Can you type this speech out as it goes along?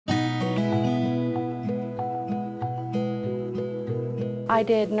I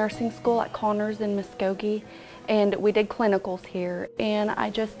did nursing school at Connors in Muskogee, and we did clinicals here, and I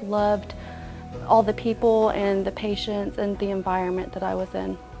just loved all the people and the patients and the environment that I was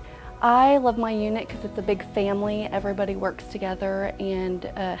in. I love my unit because it's a big family. Everybody works together and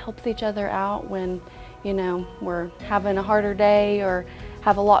helps each other out when, you know, we're having a harder day or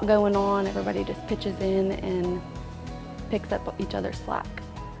have a lot going on. Everybody just pitches in and picks up each other's slack.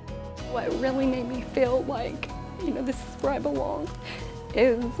 What really made me feel like, you know, this is where I belong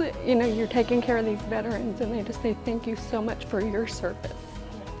is, you know, you're taking care of these veterans and they just say thank you so much for your service.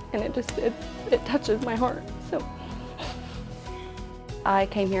 And it touches my heart. So I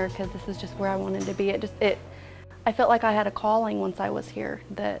came here because this is just where I wanted to be. I felt like I had a calling once I was here,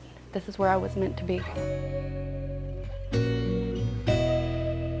 that this is where I was meant to be.